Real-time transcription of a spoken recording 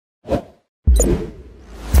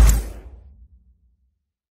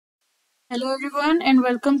Hello everyone and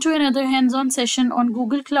welcome to another hands-on session on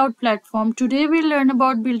Google Cloud Platform. Today we'll learn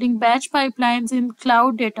about building batch pipelines in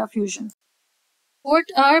Cloud Data Fusion. What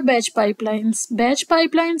are batch pipelines? Batch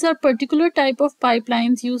pipelines are particular type of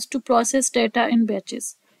pipelines used to process data in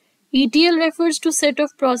batches. ETL refers to set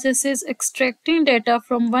of processes extracting data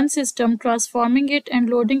from one system, transforming it and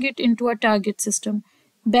loading it into a target system.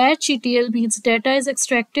 Batch ETL means data is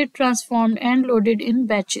extracted, transformed and loaded in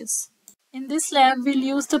batches. In this lab, we'll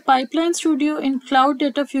use the Pipeline Studio in Cloud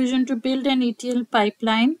Data Fusion to build an ETL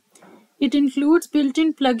pipeline. It includes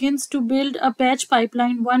built-in plugins to build a batch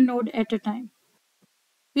pipeline one node at a time.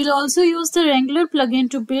 We'll also use the Wrangler plugin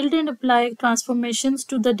to build and apply transformations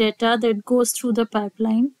to the data that goes through the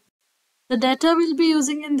pipeline. The data we'll be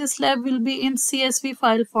using in this lab will be in CSV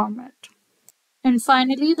file format. And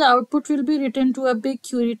finally, the output will be written to a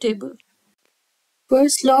BigQuery table.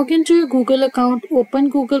 First, log into your Google account, open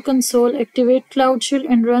Google Console, activate Cloud Shell,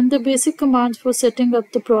 and run the basic commands for setting up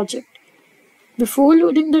the project. Before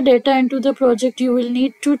loading the data into the project, you will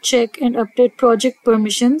need to check and update project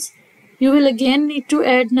permissions. You will again need to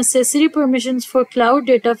add necessary permissions for Cloud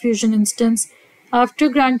Data Fusion instance. After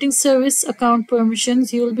granting service account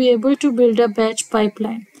permissions, you will be able to build a batch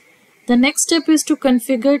pipeline. The next step is to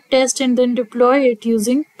configure, test, and then deploy it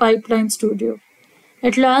using Pipeline Studio.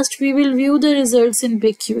 At last, we will view the results in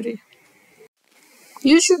BigQuery.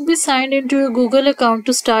 You should be signed into your Google account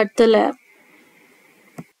to start the lab.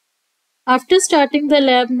 After starting the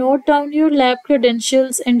lab, note down your lab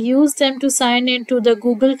credentials and use them to sign into the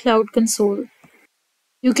Google Cloud Console.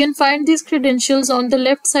 You can find these credentials on the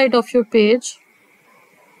left side of your page.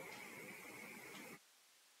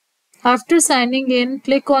 After signing in,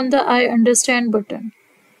 click on the I understand button.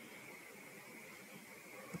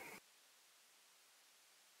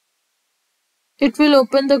 It will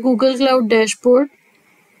open the Google Cloud dashboard.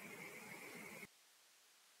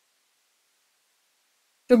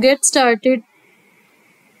 To get started,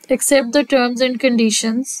 accept the terms and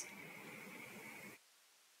conditions.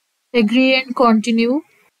 Agree and continue.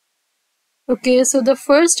 Okay, so the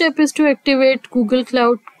first step is to activate Google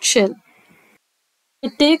Cloud Shell.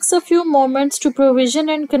 It takes a few moments to provision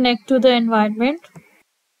and connect to the environment.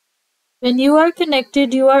 When you are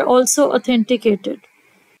connected, you are also authenticated.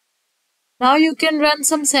 Now you can run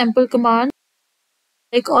some sample commands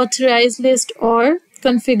like authorize list or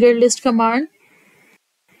configure list command.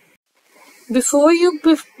 Before you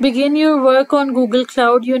begin your work on Google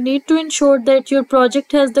Cloud, you need to ensure that your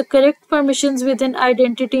project has the correct permissions within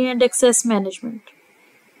identity and access management.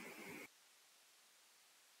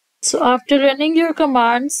 So after running your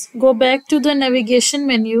commands, go back to the navigation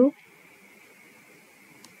menu.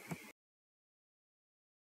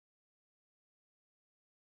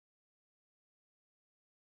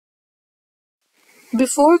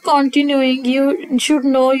 Before continuing, you should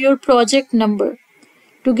know your project number.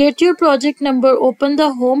 To get your project number, open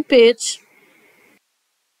the home page.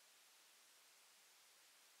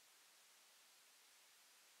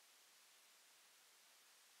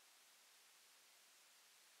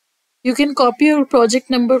 You can copy your project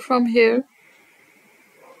number from here.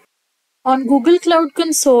 On Google Cloud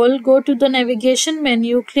Console, go to the navigation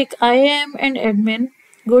menu, click IAM and Admin,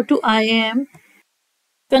 go to IAM.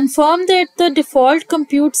 Confirm that the default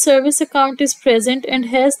compute service account is present and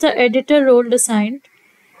has the editor role assigned.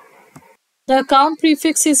 The account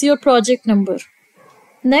prefix is your project number.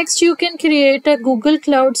 Next, you can create a Google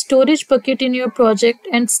Cloud storage bucket in your project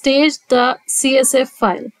and stage the CSV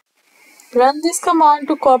file. Run this command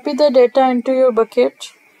to copy the data into your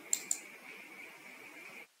bucket.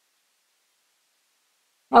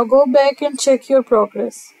 Now go back and check your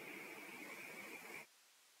progress.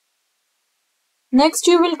 Next,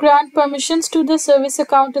 you will grant permissions to the service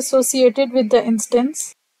account associated with the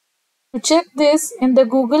instance. To check this, in the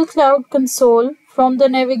Google Cloud Console, from the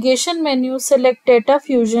navigation menu, select Data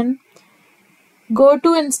Fusion, go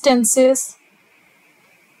to Instances.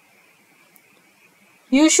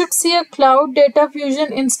 You should see a Cloud Data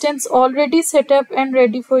Fusion instance already set up and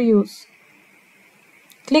ready for use.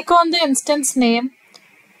 Click on the instance name.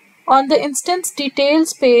 On the instance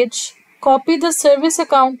details page, copy the service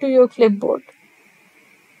account to your clipboard.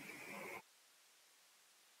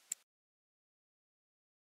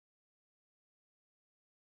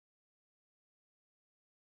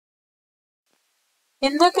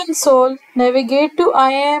 In the console, navigate to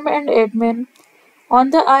IAM and Admin. On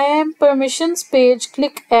the IAM permissions page,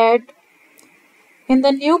 click Add. In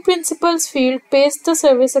the New Principals field, paste the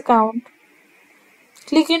service account.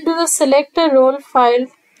 Click into the Select a Role file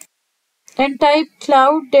and type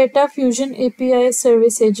Cloud Data Fusion API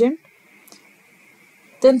Service Agent.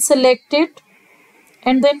 Then select it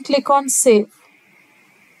and then click on Save.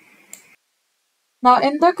 Now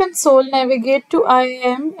in the console, navigate to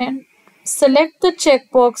IAM and select the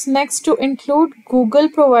checkbox next to include Google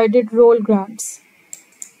provided role grants.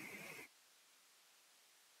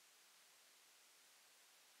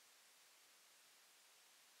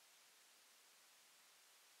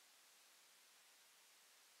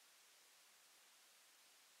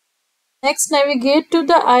 Next, navigate to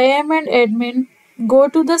the IAM and admin, go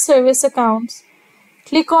to the service accounts,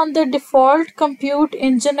 click on the default compute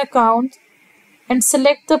engine account and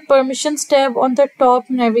select the permissions tab on the top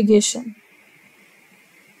navigation.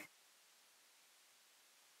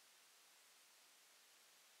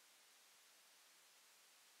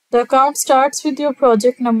 The account starts with your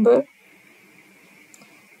project number.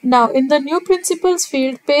 Now in the new principals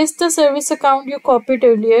field, paste the service account you copied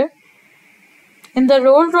earlier. In the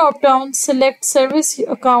role drop-down, select service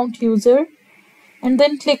account user and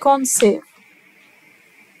then click on save.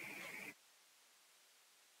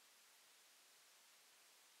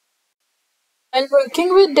 While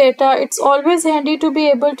working with data, it's always handy to be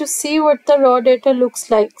able to see what the raw data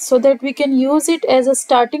looks like so that we can use it as a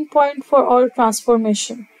starting point for all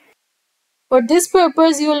transformation. For this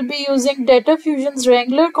purpose, you will be using Data Fusion's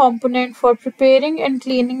Wrangler component for preparing and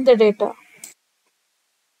cleaning the data,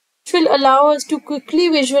 which will allow us to quickly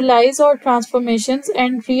visualize our transformations,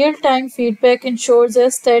 and real-time feedback ensures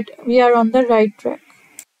us that we are on the right track.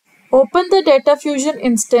 Open the Data Fusion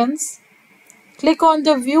instance, click on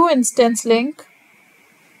the View Instance link.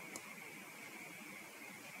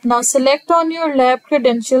 Now select on your lab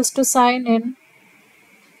credentials to sign in.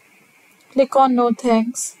 Click on No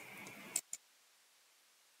Thanks.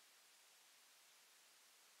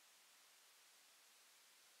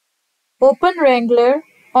 Open Wrangler.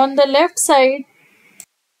 On the left side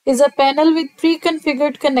is a panel with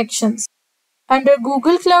pre-configured connections. Under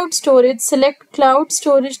Google Cloud Storage, select Cloud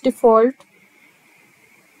Storage Default.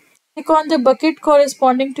 Click on the bucket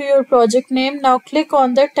corresponding to your project name. Now click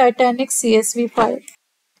on the Titanic CSV file.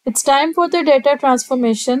 It's time for the data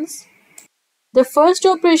transformations. The first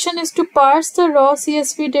operation is to parse the raw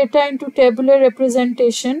CSV data into tabular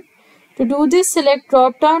representation. To do this, select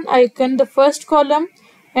drop-down icon, the first column,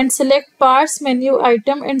 and select Parse Menu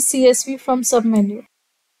Item and CSV from submenu.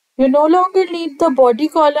 You no longer need the body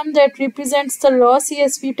column that represents the raw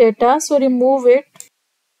CSV data, so remove it.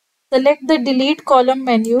 Select the Delete Column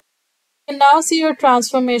menu. You can now see your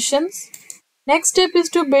transformations. Next step is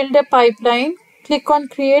to build a pipeline. Click on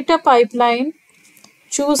Create a Pipeline.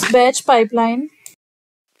 Choose Batch Pipeline.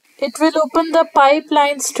 It will open the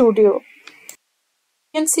Pipeline Studio.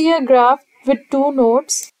 You can see a graph with two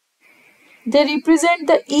nodes. They represent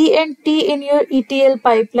the E and T in your ETL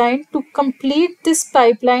pipeline. To complete this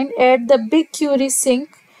pipeline, add the BigQuery sync,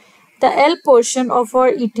 the L portion of our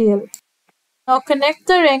ETL. Now connect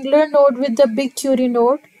the Wrangler node with the BigQuery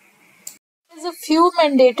node. There is a few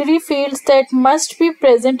mandatory fields that must be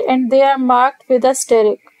present and they are marked with a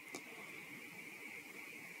asterisk.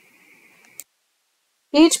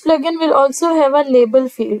 Each plugin will also have a label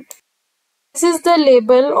field. This is the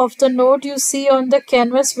label of the node you see on the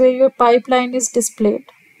canvas where your pipeline is displayed.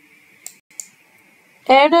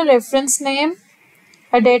 Add a reference name,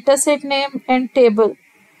 a dataset name, and table.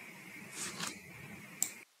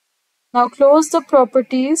 Now close the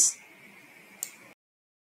properties.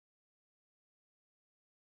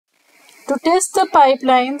 To test the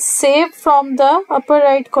pipeline, save from the upper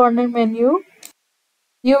right corner menu.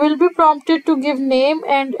 You will be prompted to give name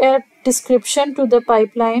and a description to the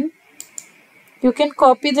pipeline. You can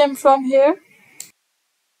copy them from here.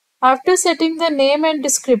 After setting the name and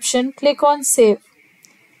description, click on Save.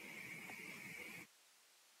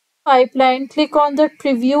 Pipeline, click on the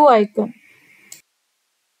preview icon.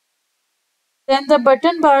 Then the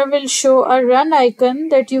button bar will show a run icon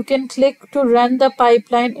that you can click to run the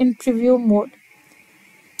pipeline in preview mode.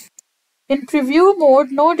 In preview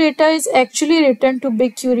mode, no data is actually written to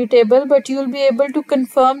BigQuery table, but you will be able to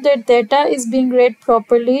confirm that data is being read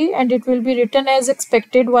properly and it will be written as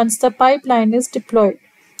expected once the pipeline is deployed.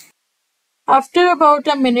 After about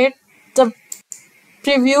a minute, the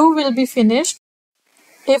preview will be finished.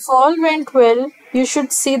 If all went well, you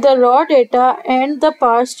should see the raw data and the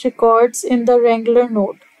parsed records in the Wrangler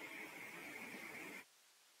node.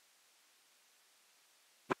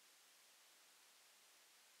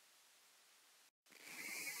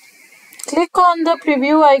 Click on the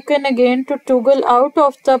preview icon again to toggle out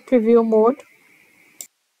of the preview mode.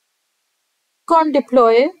 Click on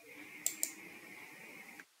Deploy.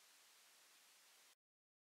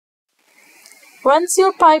 Once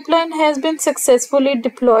your pipeline has been successfully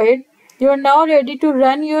deployed, you are now ready to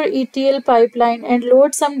run your ETL pipeline and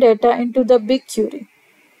load some data into the BigQuery.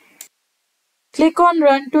 Click on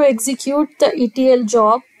Run to execute the ETL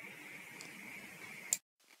job.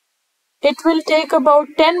 It will take about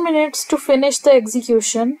 10 minutes to finish the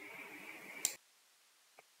execution.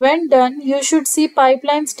 When done, you should see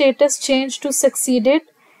pipeline status change to succeeded,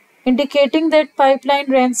 indicating that pipeline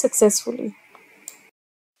ran successfully.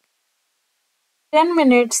 10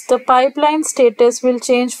 minutes, the pipeline status will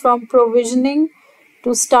change from provisioning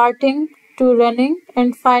to starting to running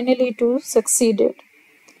and finally to succeeded.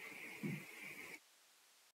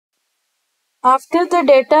 After the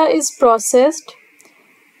data is processed,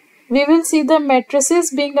 we will see the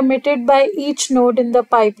matrices being emitted by each node in the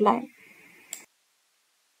pipeline.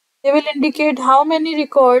 They will indicate how many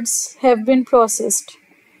records have been processed.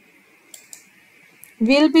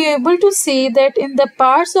 We'll be able to see that in the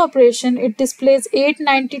parse operation it displays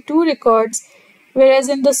 892 records, whereas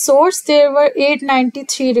in the source there were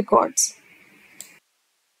 893 records.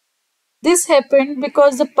 This happened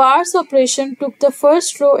because the parse operation took the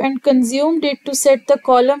first row and consumed it to set the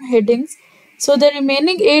column headings, so the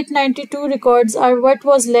remaining 892 records are what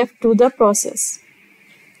was left to the process.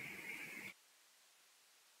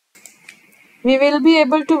 We will be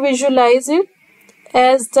able to visualize it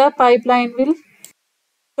as the pipeline will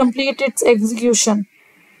complete its execution.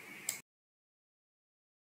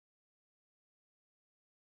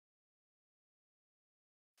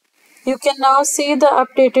 You can now see the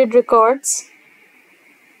updated records.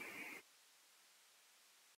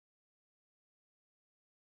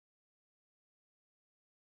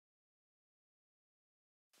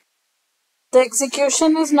 The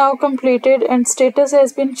execution is now completed and status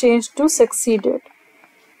has been changed to succeeded.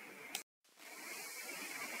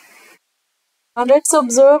 Now let's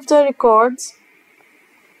observe the records.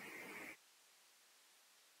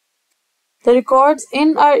 The records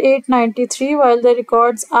in are 893 while the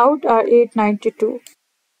records out are 892.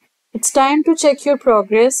 It's time to check your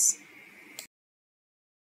progress.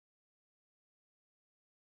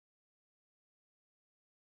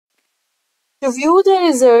 To view the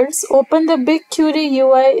results, open the BigQuery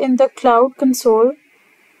UI in the Cloud console.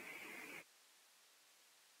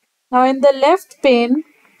 Now in the left pane,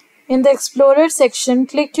 in the Explorer section,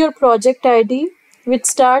 click your project ID, which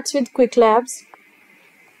starts with Quick Labs.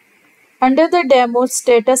 Under the demos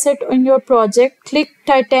dataset in your project, click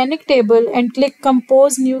Titanic Table and click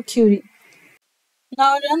Compose New Query.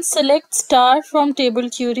 Now run select star from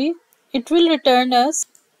table query. It will return us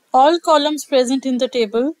all columns present in the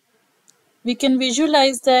table. We can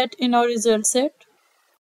visualize that in our result set.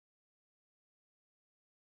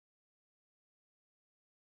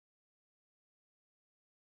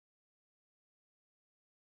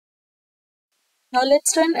 Now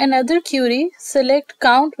let's run another query. Select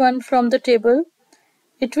count 1 from the table.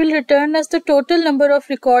 It will return us the total number of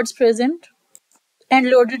records present and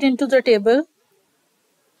loaded into the table.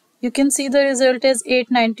 You can see the result as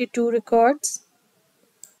 892 records.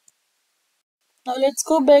 Now let's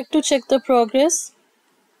go back to check the progress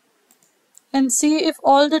and see if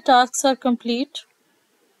all the tasks are complete.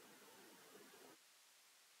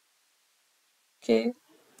 Okay.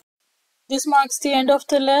 This marks the end of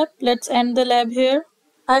the lab. Let's end the lab here.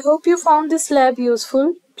 I hope you found this lab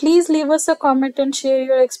useful. Please leave us a comment and share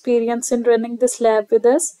your experience in running this lab with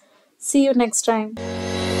us. See you next time.